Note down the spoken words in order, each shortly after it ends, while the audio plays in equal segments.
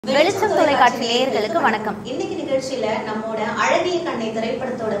வெளிச்சம் தொலைக்காட்சி நேயர்களுக்கு வணக்கம். இன்னைக்கு நிகழ்ச்சியில நம்மோட அழகிய கண்ணை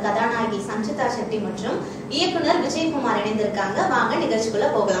திரைப்படத்தோட கதாநாயகி சஞ்சிதா செட்டி மற்றும் இயக்குனர் விஜயகுமார் இணைந்திருக்காங்க. வாங்க நிகழ்ச்சிக்குள்ள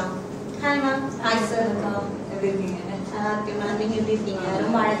போகலாம். Hi ma'am. Hi sir. எப்படி இருக்கீங்க? நல்லா இருக்கேன் மேம். நீங்க எப்படி இருக்கீங்க?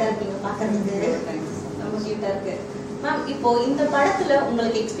 ரொம்ப அழகா இருக்கீங்க பாக்குறதுக்கு. ரொம்ப கியூட்டா இருக்கு மேம். இப்போ இந்த படத்துல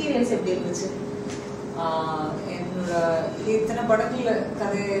உங்களுக்கு எக்ஸ்பீரியன்ஸ் எப்படி இருந்துச்சு? என்னோட இத்தனை படத்துல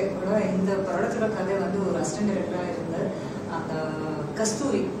கதையோட இந்த படத்துல கதை வந்து ஒரு அசிஸ்டன்ட் டைரக்டரா இருந்து அந்த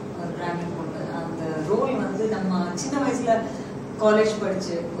கஸ்தூரி ஒரு கிராமின் பொண்ணு அந்த ரோல் வந்து நம்ம சின்ன வயசுல காலேஜ்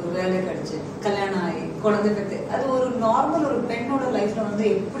படிச்சு ஒரு வேலை கிடைச்சு கல்யாணம் ஆகி குழந்தை பெற்று அது ஒரு நார்மல் ஒரு பெண்ணோட லைஃப்ல வந்து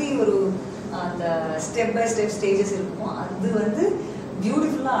எப்படி ஒரு அந்த ஸ்டெப் பை ஸ்டெப் ஸ்டேஜஸ் இருக்குமோ அது வந்து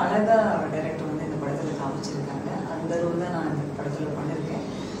பியூட்டிஃபுல்லா அழகா டைரக்டர் வந்து இந்த படத்துல காமிச்சிருக்காங்க. அந்த ரோல் தான் நான் இந்த படத்துல பண்ணிருக்கேன்.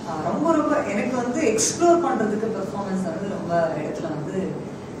 ரொம்ப ரொம்ப எனக்கு வந்து எக்ஸ்ப்ளோர் பண்றதுக்கு பெர்ஃபார்மன்ஸ் வந்து ரொம்ப இடத்துல வந்து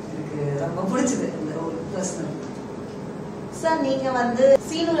எனக்கு ரொம்ப பிடிச்சது இந்த ரோல் பர்சனல். சார் நீங்க வந்து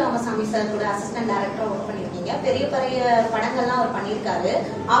சீனு ராமசாமி சார் கூட அசிஸ்டன்ட் டைரக்டரா ஒர்க் பண்ணிருக்கீங்க. பெரிய பெரிய படங்கள்லாம் அவர் பண்ணியிருக்காரு.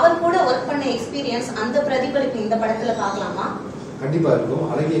 அவர் கூட ஒர்க் பண்ண எக்ஸ்பீரியன்ஸ் அந்த பிரதிபலிப்பு இந்த படத்துல பார்க்கலாமா? கண்டிப்பா இருக்கும்.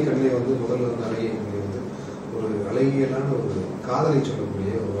 அழகிய கண்ணை வந்து முதல்ல வந்து அழகிய கண்ணை வந்து ஒரு அழகியலான ஒரு காதலை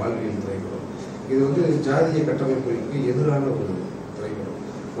சொல்லக்கூடிய ஒரு வாழ்வியல் திரைப்படம். இது வந்து ஜாதிய கட்டமைப்புகளுக்கு எதிரான ஒரு திரைப்படம்.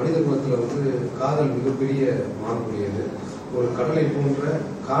 மனித குலத்துல வந்து காதல் மிகப்பெரிய மாறக்கூடியது. ஒரு கடலை போன்ற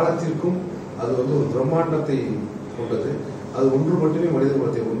காலத்திற்கும் அது வந்து ஒரு பிரம்மாண்டத்தை கொண்டது. அது ஒன்று மட்டுமே மனித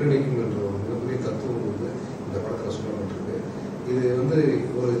குலத்தை ஒன்றிணைக்கும் என்ற ஒரு மிகப்பெரிய தத்துவம் வந்து இந்த படத்தில் சொல்லப்பட்டிருக்கு. இது வந்து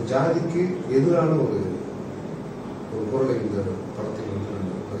ஒரு ஜாதிக்கு எதிரான ஒரு பொருளை இந்த படத்தில் வந்து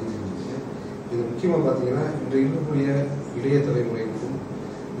நான் பதிவு செஞ்சிருக்கேன். இது முக்கியமாக பார்த்தீங்கன்னா இன்று இருக்கக்கூடிய இளைய தலைமுறைக்கும்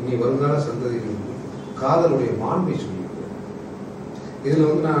இனி வருங்கால சந்ததிகளுக்கும் காதலுடைய மாண்பை சொல்லியிருக்கேன். இதில்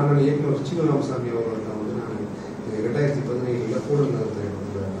வந்து நான் அண்ணன் இயக்குனர் சீனு ராமசாமி அவர்களுக்கு வந்து நான் 2017 கூடல் நகர்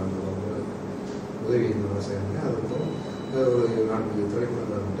திரைப்படத்தில் நான் உதவி இயக்குனராக சேர்ந்தேன். அதுக்கப்புறம் ஒரு 4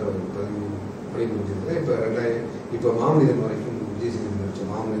 திரைப்படங்கள்கிட்ட பதிவு பணி முடிஞ்சிருக்கேன். இப்போ மாமனிதன் வரைக்கும் விஜய் சேதுபதி நடிச்ச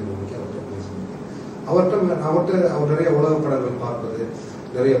மாமனிதன் வரைக்கும் அவர்கிட்ட பேசியிருக்கேன். அவர் நிறைய உலக படங்கள் பார்ப்பது,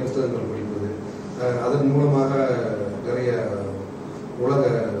 நிறைய புத்தகங்கள் படிப்பது, அதன் மூலமாக நிறைய உலக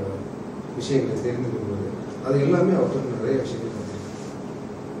விஷயங்களை தெரிந்து கொள்வது, அது எல்லாமே அவர்கிட்ட நிறைய விஷயங்கள்.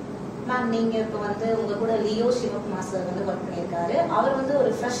 மேம் நீங்க இப்ப வந்து உங்க கூட லியோ சிவகுமார் சார் வந்து ஒர்க் பண்ணியிருக்காரு. அவர் வந்து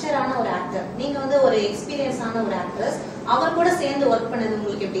ஒரு ஃப்ரெஷரான ஒரு ஆக்டர், நீங்க வந்து ஒரு எக்ஸ்பீரியன்ஸான ஒரு ஆக்ட்ரஸ். அவர் கூட சேர்ந்து ஒர்க் பண்ணது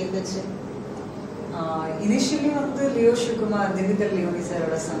உங்களுக்கு எப்படி இருந்துச்சு? இனிஷியலி வந்து லியோ சிவகுமார் திண்டுக்கல் லியோனி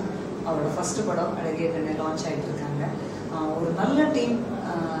சாரோட சன், அவரோட ஃபர்ஸ்ட் படம் அழகிய கண்ணை லான்ச் ஆகிட்டு இருக்காங்க. ஒரு நல்ல டீம்,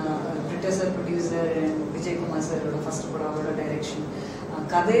 ப்ரொடியூசர் ப்ரொடியூசர் விஜயகுமார் சாரோட ஃபர்ஸ்ட் படம், அவரோட டைரக்ஷன்,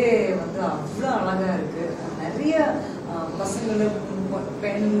 கதை வந்து அவ்வளோ அழகாக இருக்கு. நிறைய பசங்கள்,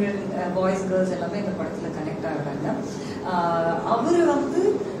 பெண்கள், பாய்ஸ், கேர்ள்ஸ் எல்லாமே இந்த படத்தில் கனெக்ட் ஆகிறாங்க. அவர் வந்து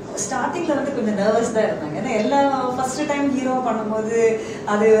ஸ்டார்டிங்ல வந்து கொஞ்சம் நர்வஸ் தான் இருந்தாங்க. ஏன்னா எல்லா ஃபர்ஸ்ட் டைம் ஹீரோ பண்ணும்போது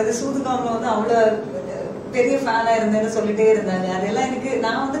அது வந்து சூதுகாமில் வந்து அவ்வளோ பெரிய ஃபேனாக இருந்தேன்னு சொல்லிட்டே இருந்தாங்க. அதெல்லாம் எனக்கு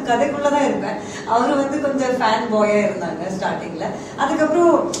நான் வந்து கதைக்குள்ளதான் இருப்பேன். அவர் வந்து கொஞ்சம் ஃபேன் பாயா இருந்தாங்க ஸ்டார்டிங்ல.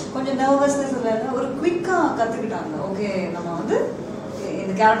 அதுக்கப்புறம் கொஞ்சம் நர்வஸ்னஸ் இல்லைன்னா ஒரு குவிக்கா கத்துக்கிட்டாங்க. ஓகே நம்ம வந்து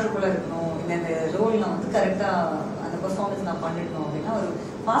இந்த கேரக்டருக்குள்ள இருக்கணும், இந்த ரோல் நான் வந்து கரெக்டா அந்த பெர்ஃபார்மன்ஸ் நான் பண்ணிடணும் அப்படின்னா ஒரு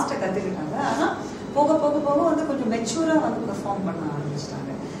ஃபாஸ்டா கத்துக்கிட்டாங்க. ஆனா போக போக போக வந்து கொஞ்சம் மெச்சூரா வந்து பெர்ஃபார்ம் பண்ண ஆரம்பிச்சிட்டாங்க.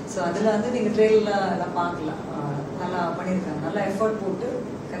 ஸோ அதுல வந்து நீங்க ட்ரெயில எல்லாம் பார்க்கலாம், நல்லா பண்ணியிருக்காங்க. நல்லா எஃபர்ட் போட்டு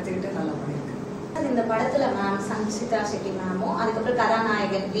கத்துக்கிட்டு நல்லா பண்ணியிருக்காங்க. இந்த படத்துல மேம் சஞ்சிதா செட்டி மேமும் அதுக்கப்புறம்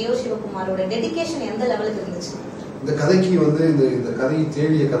கதாநாயகன் லியோ சிவகுமாரோட டெடிகேஷன் எந்த லெவலுக்கு இருந்துச்சு? இந்த கதைக்கு வந்து இந்த கதையை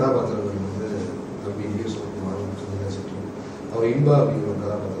தேடிய கதாபாத்திரங்கள் வந்து தம்பி லியோ சிவகுமாரும் சஞ்சிதா செட்டியும், அவர் இன்பா அப்படிங்கிற ஒரு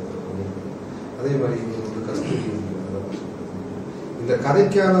கதாபாத்திரத்தில் பண்ணியிருக்காங்க. அதே மாதிரி வந்து கஸ்தூரி அப்படிங்கிற கதாபாத்திரம். இந்த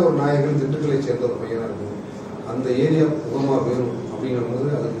கதைக்கான ஒரு நாயகன் திண்டுக்கலை சேர்ந்த ஒரு பையனாக இருக்கும். அந்த ஏரியா முகமாக வேணும் அப்படிங்கிற போது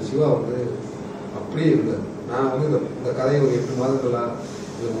அதுக்கு சிவா வந்து அப்படியே இருந்தார். நான் வந்து இந்த கதையை ஒரு 8 மாதங்களாக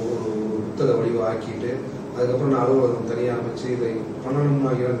ஒரு புத்தக வடிவம் ஆக்கிட்டு அதுக்கப்புறம் நான் அலுவலகம் தனியாக அமைச்சு இதை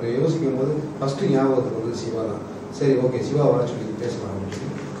பண்ணணும்னா யோசிக்கும் போது ஃபர்ஸ்ட் ஞாபகத்துக்கு வந்து சிவா தான். சரி ஓகே சிவா வர சொல்லி பேசலாம் அப்படின்னு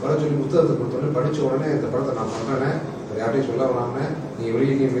வர சொல்லி புத்தகத்தை கொடுத்தோடனே படித்த உடனே இந்த படத்தை நான் பண்ணுறேன், யார்ட்டையும் சொல்ல வேணாமல் நீங்கள்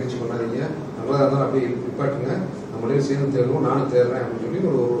வெளியே முயற்சி பண்ணாதீங்க, நல்லதாக இருந்தாலும் அப்படியே நிப்பாட்டுங்க, நம்மளே சேர்ந்து தேடுவோம், நானும் தேடுறேன் அப்படின்னு சொல்லி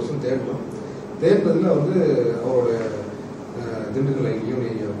ஒரு வருஷம் தேடணும். தேடுறதுல வந்து அவரோட திண்டுக்கல் லியோனி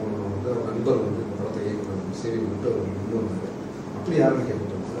போனவங்க வந்து அவர் நண்பர் வந்து இந்த படத்தை இயக்குனர் சேவை விட்டு அவர் கொண்டு வந்தார். அப்படி யாருன்னு கேட்டுட்டோம்.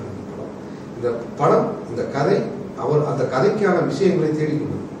 இந்த படம் இந்த கதை அவர் அந்த கதைக்கான விஷயங்களை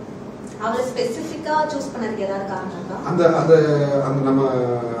தேடிக்கொண்டு அவர் ஸ்பெசிஃபிக்கா சூஸ் பண்ணதுக்கு ஏதாவது காரணம்? அந்த அந்த அந்த நம்ம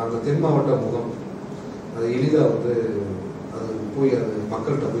அந்த தென் மாவட்ட முகம் அது எளிதாக வந்து அது போய் அது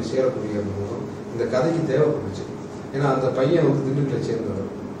மக்கள்கிட்ட போய் சேரக்கூடிய அந்த முகம் இந்த கதைக்கு தேவைப்பட்டுச்சு. ஏன்னா அந்த பையன் வந்து திண்டுக்கலை சேர்ந்தவர்,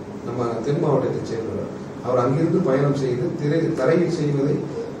 நம்ம தென் மாவட்டத்தை சேர்ந்தவர். அவர் அங்கிருந்து பயணம் செய்து தரையில் செய்வதை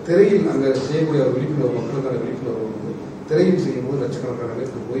திரையில் அங்கே செய்யக்கூடிய விழிப்புணர்வு, மக்களுக்கான விழிப்புணர்வு வந்து திரையில் செய்யும்போது லட்சக்கணக்கான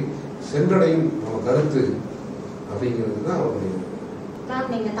பேருக்கு போய் சென்றடையும் நம்ம கருத்து அப்படிங்கிறது தான் அவருடைய. மேம்,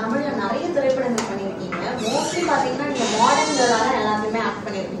 நீங்க தமிழ்ல நிறைய திரைப்படங்கள் பண்ணியிருக்கீங்க. மோஸ்ட்லி பாத்தீங்கன்னா நீங்க மாடர்ன் கேர்ளாக எல்லாத்தையுமே ஆக்ட்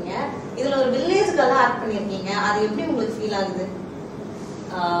பண்ணியிருக்கீங்க. இதுல ஒரு வில்லேஜ் கேர்ளாக ஆக்ட் பண்ணியிருக்கீங்க. அது எப்படி உங்களுக்கு ஃபீல் ஆகுது?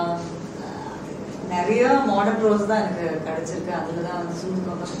 நிறைய மாடர்ன் ரோல்ஸ் தான் எனக்கு கிடைச்சிருக்கு. அதுல தான்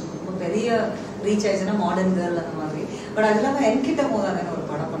வந்து ரொம்ப பெரிய ரீச் ஆயிடுச்சுன்னா மாடர்ன் கேர்ள் அந்த மாதிரி. பட் அது இல்லாமல் என்கிட்ட போதானே ஒரு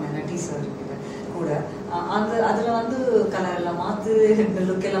படம் பண்ணேன் நட்டி சார் கிட்ட கூட. அதுல வந்து கலர் எல்லாம் மாத்து,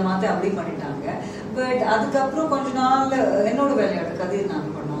 லுக் எல்லாம் மாத்து அப்படி பண்ணிட்டாங்க. பட் அதுக்கப்புறம் கொஞ்ச நாள் என்னோட வேலையோட கதிர்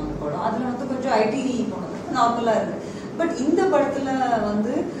நாங்கள் பண்ணோம் அந்த படம். அதுல வந்து கொஞ்சம் ஐடி போனது நார்மலா இருக்கு. பட் இந்த படத்துல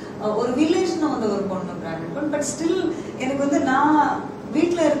வந்து ஒரு வில்லேஜ்னு வந்து ஒரு பொண்ணு பிராண்ட். பட் ஸ்டில் எனக்கு வந்து நான்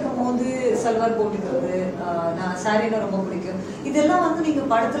வீட்டில் இருக்கும் போது சல்வார் போட்டுக்கிறது, நான் சாரின்னா ரொம்ப பிடிக்கும். இதெல்லாம் வந்து நீங்க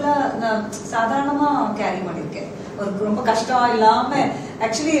படத்துல நான் சாதாரணமா கேரி பண்ணியிருக்கேன். ஒரு ரொம்ப கஷ்டம் இல்லாம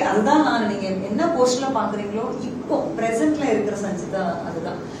ஆக்சுவலி அதுதான் நீங்க என்ன போஸ்ட்ல பாக்குறீங்களோ இப்போ பிரசன்ட்ல இருக்கிற சஞ்சிதா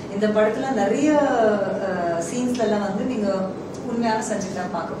அதுதான். இந்த படத்துல நிறைய சீன்ஸ்ல எல்லாம் வந்து நீங்க உண்மையான சஞ்சிதா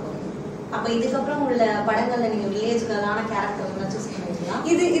பார்க்க போறீங்க. அப்ப இதுக்கப்புறம் உள்ள படங்கள்ல நீங்க வில்லேஜ் கேர்ளான கேரக்டர் சூஸ் பண்ணிருக்கீங்களா?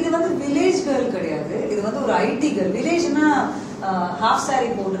 இது வந்து வில்லேஜ் கேர்ள் கிடையாது. இது வந்து ஒரு ஐடி கேர்ள். வில்லேஜ்னா ஹாஃப் சாரி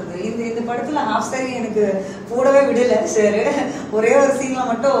போடுறது. இந்த படத்துல ஹாஃப் சாரி எனக்கு போடவே விடல சார். ஒரே ஒரு சீன்ல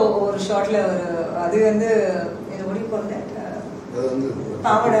மட்டும் ஒரு ஷார்ட்ல ஒரு அது வந்து என்ன முடிவு போடுறேன்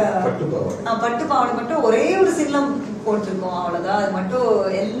பட்டு பாவாடை மட்டும் ஒரே ஒரு சீன்ல போட்டிருக்கோம், அவ்வளவுதான். அது மட்டும்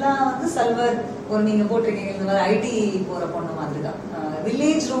எல்லாம் வந்து சல்வர் ஒரு நீங்க போட்டிருக்கீங்க இந்த மாதிரி ஐடி போற பொண்ணு மாதிரி தான்.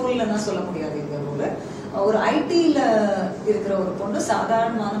 வில்லேஜ் ரோல்னா சொல்ல முடியாது இந்த ரோல். ஒரு ஐடில இருக்கிற ஒரு பொண்ணு,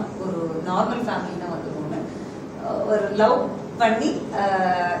 சாதாரணமான ஒரு நார்மல் ஃபேமிலினா வந்து பொண்ணு ஒரு லவ் பண்ணி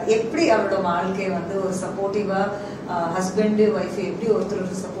எப்படி அவரோட வாழ்க்கையை வந்து ஒரு சப்போர்ட்டிவா ஹஸ்பண்ட் ஒய்ஃப் எப்படி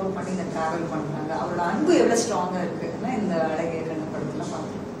ஒருத்தர் சப்போர்ட் பண்ணி இந்த டிராவல் பண்றாங்க, அவரோட அன்பு எவ்வளவு ஸ்ட்ராங்கா இருக்குன்னா இந்த அழகிய கண்ண படத்துல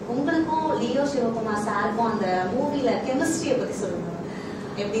பார்க்கலாம். உங்களுக்கும் லியோ சிவகுமார் சாருக்கும் அந்த மூவில கெமிஸ்ட்ரியை பத்தி சொல்லுங்க,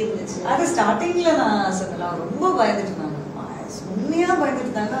 எப்படி இருந்துச்சு? அது ஸ்டார்டிங்ல நான் சொல்லலாம் ரொம்ப பயந்துட்டு இருந்தாங்க, உண்மையா பயந்துட்டு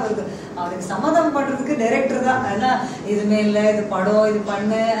இருந்தாங்க. அவருக்கு சம்மதம் பண்றதுக்கு டைரக்டர் தான். ஆனா இதுமே இல்ல, இது படம் இது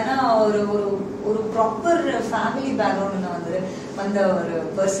பண்ணு. ஆனா ஒரு ஒரு ப்ராப்பர் ஃபேமிலி பேக்ரவுண்ட்ல வந்த ஒரு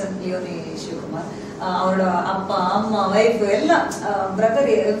பர்சன் லியோனி சிவகுமார். அவரோட அப்பா அம்மா ஒய்ஃப் எல்லாம் brother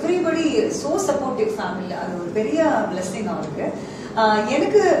everybody so supportive family. அது ஒரு பெரிய பிளெஸிங் அவருக்கு.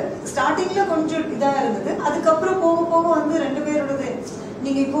 எனக்கு ஸ்டார்டிங்ல கொஞ்சம் இதா இருந்தது. அதுக்கப்புறம் போக போக வந்து ரெண்டு பேரோடது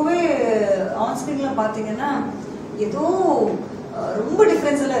நீங்க இப்பவே ஆன் ஸ்கிரீன்ல பாத்தீங்கன்னா ஏதோ ரொம்ப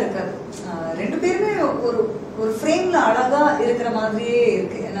டிஃபரன்ஸ் எல்லாம் இருக்காது. ரெண்டு பேருமே ஒரு ஃப்ரேம்ல அழகா இருக்கிற மாதிரியே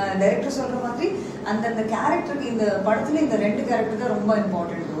இருக்கு. ஏன்னா டைரக்டர் சொல்ற மாதிரி அந்தந்த கேரக்டருக்கு இந்த படத்துல இந்த ரெண்டு கேரக்டர் தான் ரொம்ப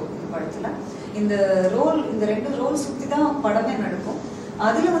இம்பார்ட்டன்ட் ரோல். இந்த படத்துல இந்த ரெண்டு ரோல் சுத்தி தான் படமே நடக்கும்.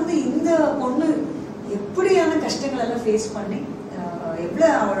 அதுல வந்து இந்த பொண்ணு எப்படியான கஷ்டங்கள் எல்லாம் ஃபேஸ் பண்ணி எவ்வளவு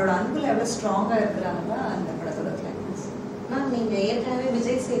அவளோட அன்புல எவ்வளவு ஸ்ட்ராங்கா இருக்கிறாங்கன்னா அந்த படத்தோட கிளைமேக்ஸ். மேம், நீங்க ஏற்கனவே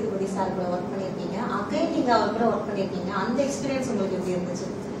விஜய் சேதுபதி சார் கூட ஒர்க் பண்ணிருக்கீங்க, அகைன் நீங்க அவர் கூட ஒர்க் பண்ணிருக்கீங்க. அந்த எக்ஸ்பீரியன்ஸ் உங்களுக்கு எப்படி இருந்துச்சு?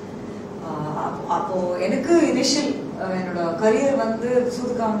 அப்போ எனக்கு இனிஷியல் என்னோட கரியர் வந்து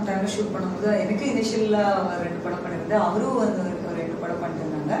சூதுகாம் டைம்ல ஷூட் பண்ணும்போது எனக்கு இனிஷியலா 2 படம் பண்ணிருந்தேன். அவரும் வந்து 2 படம் பண்ணிட்டு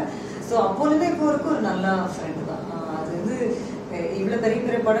இருந்தாங்க. ஸோ அப்போலேருந்து இப்போ வரைக்கும் ஒரு நல்ல ஃப்ரெண்டு தான். அது வந்து இவ்வளவு பெரிய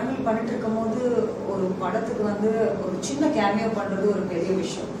பெரிய படங்கள் பண்ணிட்டு இருக்கும் போது ஒரு படத்துக்கு வந்து ஒரு சின்ன கேமியோ பண்றது ஒரு பெரிய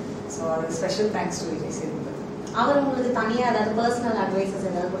விஷயம். ஸோ அது special thanks to Vijay Sethupathi. அவர் உங்களுக்கு தனியா ஏதாவது பர்சனல் அட்வைசஸ்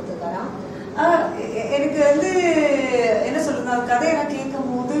ஏதாவது கொடுத்துருக்காரா? எனக்கு வந்து என்ன சொல்றது, கதையெல்லாம்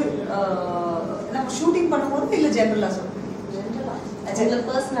கேட்கும் போது நம்ம ஷூட்டிங் பண்ணும்போது இல்ல ஜெனரலா சொல்றேன்.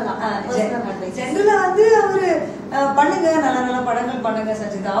 ஜெனரலா வந்து அவரு பண்ணுங்க, நல்ல நல்ல படங்கள் பண்ணுங்க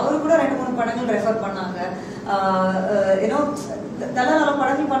சஞ்சிதா. அவரு கூட 2-3 படங்கள் ரெஃபர் பண்ணாங்க. ஏன்னோ நல்ல நல்ல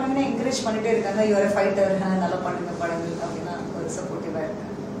படங்கள் பண்ணுங்கன்னு என்கரேஜ் பண்ணிட்டே இருக்காங்க. யுவர் ஃபைட்டர், நல்லா பண்ணுங்க படங்கள் அப்படின்னா ஒரு சப்போர்ட்டிவா இருக்காங்க.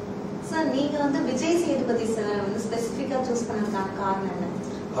 சார், நீங்க வந்து விஜய் சேதுபதி சார் வந்து ஸ்பெசிஃபிக்கா சூஸ் பண்ணதுக்கான காரணம் என்ன?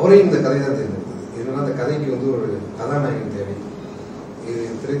 அவரையும் இந்த கதை தான் தேர்ந்தெடுத்தது. என்னன்னா அந்த கதைக்கு வந்து ஒரு கதாநாயகன் தேவை. இது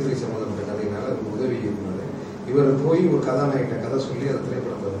திரைத்துறை சம்பந்தப்பட்ட கதையினால அது உதவி இருந்தது. இவர் போய் ஒரு கதாநாயகன் கதை சொல்லி அந்த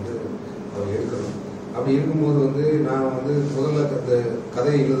திரைப்படத்தை வந்து அவர் எடுக்கணும். அப்படி இருக்கும்போது வந்து நான் வந்து முதல்ல அந்த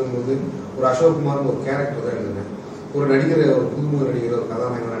கதையை எழுதும்போது ஒரு அசோக்குமார் ஒரு கேரக்டர் தான் எழுதினேன். ஒரு நடிகரை, ஒரு புதுமுக நடிகரை ஒரு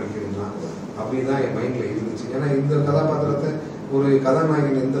கதாநாயகனாக நடிக்கிறீங்களா அப்படின்னு தான் என் மைண்டில் இருந்துச்சு. ஏன்னா இந்த கதாபாத்திரத்தை ஒரு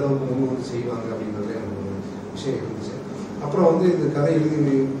கதாநாயகன் எந்த அளவுக்கு முன்வந்து செய்வாங்க அப்படின்றதுல எனக்கு ஒரு விஷயம் இருந்துச்சு. அப்புறம் வந்து இந்த கதை எழுதி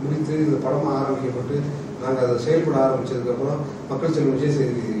முடித்து இந்த படமாக ஆரம்பிக்கப்பட்டு நாங்கள் அதை செயல்பட ஆரம்பித்ததுக்கப்புறம் மக்கள் செல்வம் விஜய்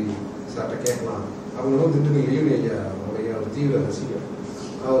சேதுபதி சார்கிட்ட கேட்கலாம். அவங்களும் திண்டுக்கல் லியோனி ஐயா அவருடைய ஒரு தீவிர ரசிகர்.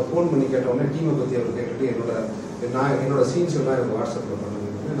 அவர் ஃபோன் பண்ணி கேட்டவுடனே டீமை பற்றி அவர் கேட்டுட்டு என்னோட சீன்ஸ் எல்லாம் எனக்கு வாட்ஸ்அப்பில்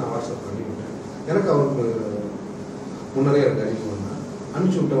பண்ணுங்க, நான் வாட்ஸ்அப் பண்ணிவிட்டேன். எனக்கு அவருக்கு முன்னரே எனக்கு அறிவு வந்தேன்.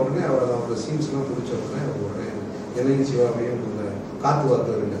 அனுப்பிச்சி விட்ட உடனே அவரோட சீன்ஸ்லாம் பிடிச்ச உடனே அவர் உடனே என்னையும் சிவாவையும் இந்த காத்து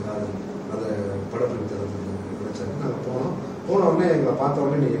வார்த்தை 2 காதல் அதை படப்பிடித்ததுக்கு நினைச்சாரு. நாங்கள் போனோம். உடனே எங்களை பார்த்த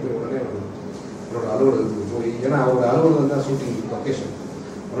உடனே நீங்கள் போய் உடனே என்னோட அலுவலகத்துக்கு போய், ஏன்னா அவரோட அலுவலகம் தான் ஷூட்டிங் லொக்கேஷன்,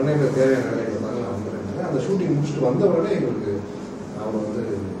 உடனே எங்களுக்கு தேவையான வேலைகள் இருந்தாலும் நான் வந்துடுறேன். அந்த ஷூட்டிங் முடிச்சுட்டு வந்த உடனே எங்களுக்கு அவர் வந்து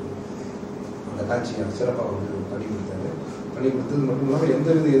அந்த காட்சியை சிறப்பாக வந்து பண்ணி கொடுத்தாரு. பண்ணி கொடுத்தது மட்டும் இல்லாமல் எந்த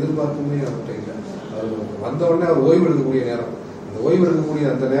வித எதிர்பார்ப்புமே அவர்கிட்ட இல்லை. அவர் வந்த உடனே அவர் ஓய்வு எடுக்கக்கூடிய நேரம், அந்த ஓய்வு எடுக்கக்கூடிய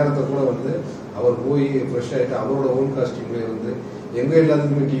அந்த நேரத்தை கூட வந்து அவர் போய் ஃப்ரெஷ் ஆகிட்டு அவரோட ஓன் காஸ்டியூம்லேயே வந்து எங்கே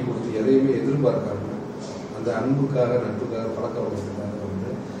எல்லாத்துக்குமே டீ கொடுத்து எதையுமே எதிர்பார்க்காம அந்த அன்புக்காக நட்புக்காக பழக்க வழக்கத்துக்காக வந்து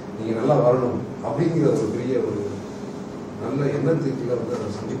நீங்கள் நல்லா வரணும் அப்படிங்கிற ஒரு பெரிய ஒரு நல்ல எண்ணத்துக்குள்ள வந்து அதை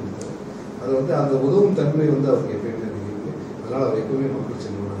செஞ்சு கொடுத்தாரு. அது வந்து அந்த உதவும் தன்மை வந்து அவருக்கு எப்பயுமே இருக்குது. அதனால் அவர் எப்பவுமே மக்கள்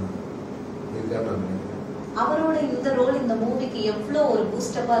செல்வனாக இருக்காரு நான் நினைக்கிறேன். அவரோட இந்த ரோல் இந்த மூவிக்கு எவ்வளோ ஒரு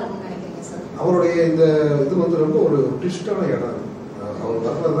பூஸ்டப்பா இருக்கும்னு நினைக்கிறீங்க சார்? அவருடைய இந்த இது வந்து ரொம்ப ஒரு ட்விஸ்டான இடம். அவர்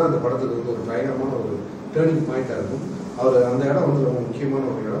வர்றது தான் அந்த படத்துக்கு வந்து ஒரு பயங்கரமான ஒரு டேர்னிங் பாயிண்டாக இருக்கும். அவர் அந்த இடம் வந்து ரொம்ப முக்கியமான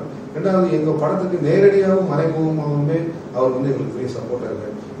ஒரு இடம். ரெண்டாவது எங்கள் படத்துக்கு நேரடியாகவும் மறைமுகமாகவுமே அவர் வந்து எங்களுக்கு பெரிய சப்போர்ட்டாக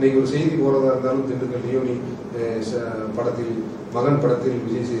இருக்காரு. இன்னைக்கு ஒரு செய்தி போகிறதா இருந்தாலும் திண்டுக்கல்லையோ நீ படத்தில் மகன் படத்தில்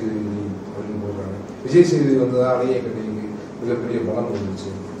விஜய் சேதுபதி அப்படின்னு போடுறாங்க. விஜய் சேதுபதி வந்ததா அலைய கண்ணிக்கு மிகப்பெரிய பலம்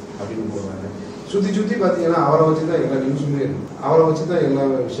வந்துச்சு அப்படின்னு போடுறாங்க. சுற்றி பார்த்தீங்கன்னா அவரை வச்சு தான் எல்லா நியூஸுமே இருக்கு, அவரை வச்சு தான் எல்லா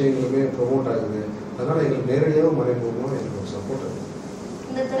விஷயங்களுமே ப்ரொமோட் ஆகுது. அதனால எங்களுக்கு நேரடியாக மறைமுகமாக எனக்கு ஒரு சப்போர்ட் ஆகுது.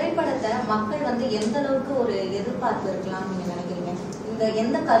 இந்த திரைப்படத்தை மக்கள் வந்து எந்த அளவுக்கு ஒரு எதிர்பார்ப்பு இருக்கலாம்னு நீங்க நினைக்கிறீங்க? இந்த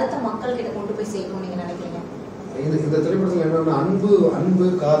எந்த கருத்தை மக்கள் கிட்ட கொண்டு போய் சேர்க்கணும்னு நீங்க நினைக்கிறீங்க? இந்த திரைப்படத்தில் என்னன்னா அன்பு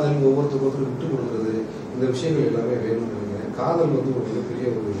காதல் ஒவ்வொருத்தருக்கு விட்டு கொடுக்குறது இந்த விஷயங்கள் எல்லாமே வேணும்னு நினைக்கிறேன். காதல் வந்து ஒரு மிகப்பெரிய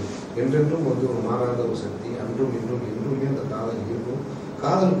ஒரு என்றென்றும் வந்து ஒரு மாறாத ஒரு சக்தி. அன்றும் என்றுமே அந்த காதல் இருக்கும்.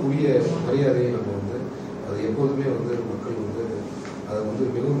 காதலுக்குரிய மரியாதையை நம்ம வந்து அது எப்போதுமே வந்து மக்கள் வந்து அதை வந்து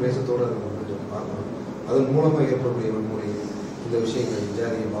மிகவும் நேசத்தோடு அதை வந்து பார்க்கணும். அதன் மூலமாக ஏற்படக்கூடிய வன்முறை இந்த விஷயங்கள்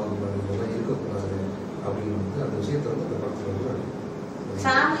ஜாதிய பாகுபாடு இதெல்லாம் இருக்கக்கூடாது அப்படின்னு வந்து அந்த விஷயத்தை வந்து அந்த படத்தில் வந்து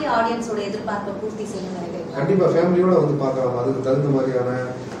ஃபேமிலி ஆடியன்ஸோட எதிர்பார்ப்பை பூர்த்தி செய்யணும்னு நினைக்கிறீங்க? கண்டிப்பாக ஃபேமிலியோட வந்து பார்க்கலாம். அதுக்கு தகுந்த மாதிரியான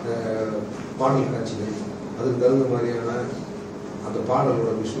பாடல் காட்சிகள், அதுக்கு தகுந்த மாதிரியான அந்த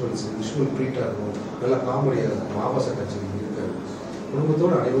பாடலோட விஷுவல் ட்ரீட்டாக இருக்கும், நல்லா காமெடியாக இருக்கும், ஆபாச காட்சிகள் இருக்காது.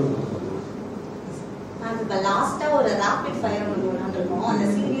 குடும்பத்தோடு அனைவரும் வந்து பார்க்கலாம். இப்போ லாஸ்ட்டாக ஒரு ரேபிட் ஃபயர் ஒன்று விளாண்டுருக்கோம். அந்த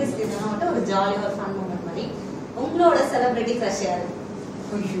சீரியஸ் இதெல்லாம் மட்டும் ஒரு ஜாலியாக ஒரு ஃபன் மூமெண்ட் மாதிரி. உங்களோட செலிபிரிட்டி க்ரஷ் யாரு?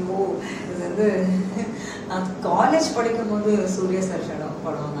 ஐயோ, இது வந்து நான் காலேஜ் படிக்கும் போது சூரிய சார்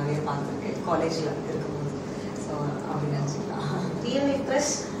படம் நிறைய பார்த்துருக்கேன் காலேஜில் இருக்கும்போது. ஸோ அப்படி நினச்சிக்கலாம். ரியல் லைஃப்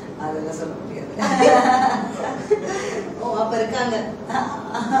க்ரஷ் அதெல்லாம் சொல்ல முடியாது. ஓ, அப்போ இருக்காங்க.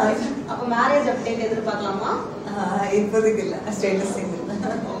 அப்போ மேரேஜ் அப்டேட் எதிர்பார்க்கலாமா? இப்போதைக்கு இல்லை, ஸ்டேட்டஸ் சிங்கிள்.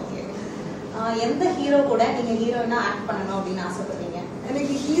 ஓகே. எந்த ஹீரோ கூட நீங்கள் ஹீரோயினா ஆக்ட் பண்ணணும் அப்படின்னு ஆசைப்படுறீங்க?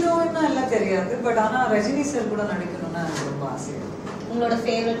 எனக்கு ஹீரோயின்னா எல்லாம் தெரியாது, பட் ஆனால் ரஜினி சார் கூட நடிக்கணும்னு எனக்கு ரொம்ப ஆசை. உங்களோட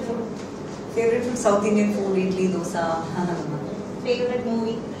favourite food? Favourite food south Indian food, idli dosa. Favourite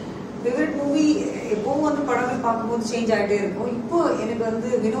movie? Favourite movie எப்பவும் வந்து படங்கள் பார்க்கும்போது சேஞ்ச் ஆகிட்டே இருக்கும். இப்போ எனக்கு வந்து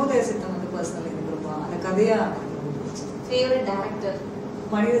வினோத சித்தம் வந்து பர்சனல் எனக்கு ரொம்ப அந்த கதையாக ரொம்ப பிடிச்சது. Favourite director?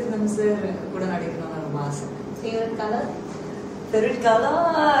 மணிரத்னம் சார் கூட நடிக்கணும்னு ரொம்ப ஆசை. Favourite colour? Favourite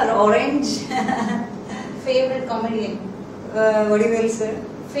colour orange. Favourite comedian? Vadivel sir.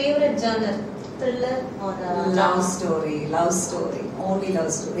 Favourite genre? thriller or love story, only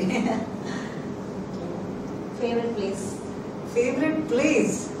love story. Favorite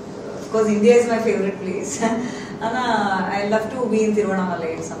place? Of course India is my favorite place. Ana I love to be in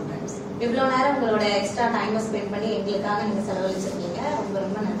Tiruvanamalai sometimes. இவ்வளோ நேரம் உங்களோட extra டைமை spend பண்ணி எங்களுக்காக நீங்கள் செலவழிச்சிருக்கீங்க.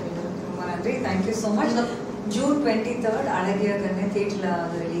 ரொம்ப நன்றி. ரொம்ப நன்றி. Thank you so much. ஜூன் 23 அழகிய கண்ணு தியேட்டரில்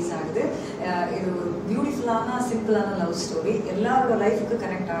வந்து ரிலீஸ் ஆகுது. இது ஒரு பியூட்டிஃபுல்லான சிம்பிளான லவ் ஸ்டோரி, எல்லாரோட லைஃபுக்கு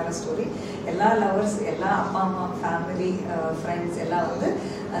கனெக்ட் ஆகிற ஸ்டோரி. எல்லா லவர்ஸ், எல்லா அப்பா அம்மா, ஃபேமிலி, ஃப்ரெண்ட்ஸ் எல்லாம் வந்து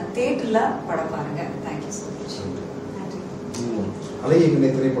தியேட்டரில் படம் பாருங்க. Thank you so much. அழகிய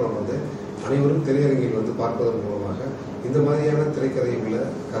கண்ணு திரைப்படம் வந்து அனைவரும் திரையரங்கில் வந்து பார்ப்பதன் மூலமாக இந்த மாதிரியான திரைக்கதையுள்ள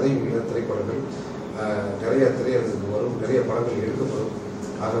கதையுள்ள திரைப்படங்கள் நிறைய திரையரங்குக்கு வரும், நிறைய படங்கள் எடுக்கப்படும்.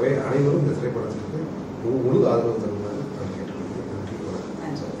 ஆகவே அனைவரும் இந்த திரைப்படத்திற்கு முழு ஆதரவு தரும்.